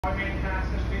Hey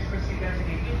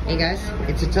guys,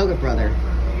 it's a Toga brother.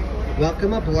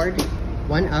 Welcome aboard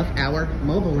one of our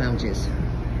mobile lounges.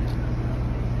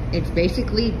 It's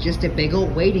basically just a big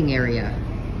old waiting area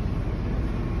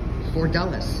for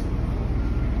Dulles.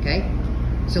 Okay?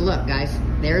 So look guys,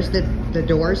 there's the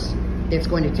doors. It's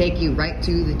going to take you right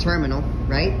to the terminal,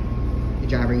 right? The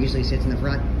driver usually sits in the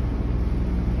front.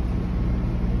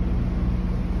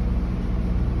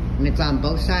 And it's on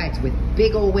both sides with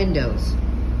big old windows.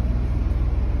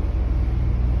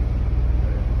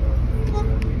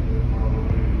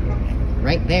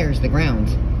 Right there's the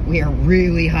ground. We are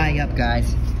really high up,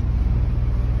 guys.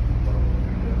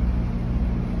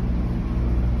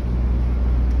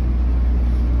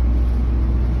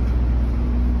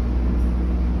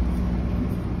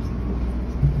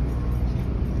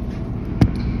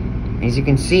 As you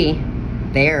can see,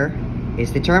 there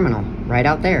is the terminal, right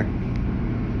out there.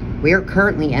 We are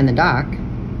currently in the dock,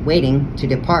 waiting to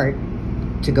depart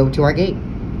to go to our gate.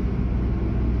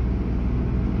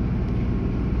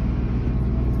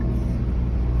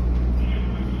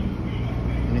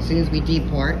 And as soon as we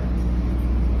depart,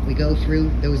 we go through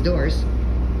those doors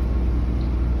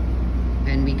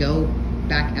and we go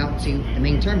back out to the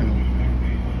main terminal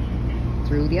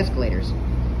through the escalators.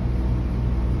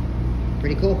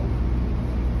 Pretty cool.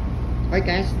 Alright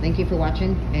guys, thank you for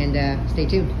watching and stay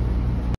tuned.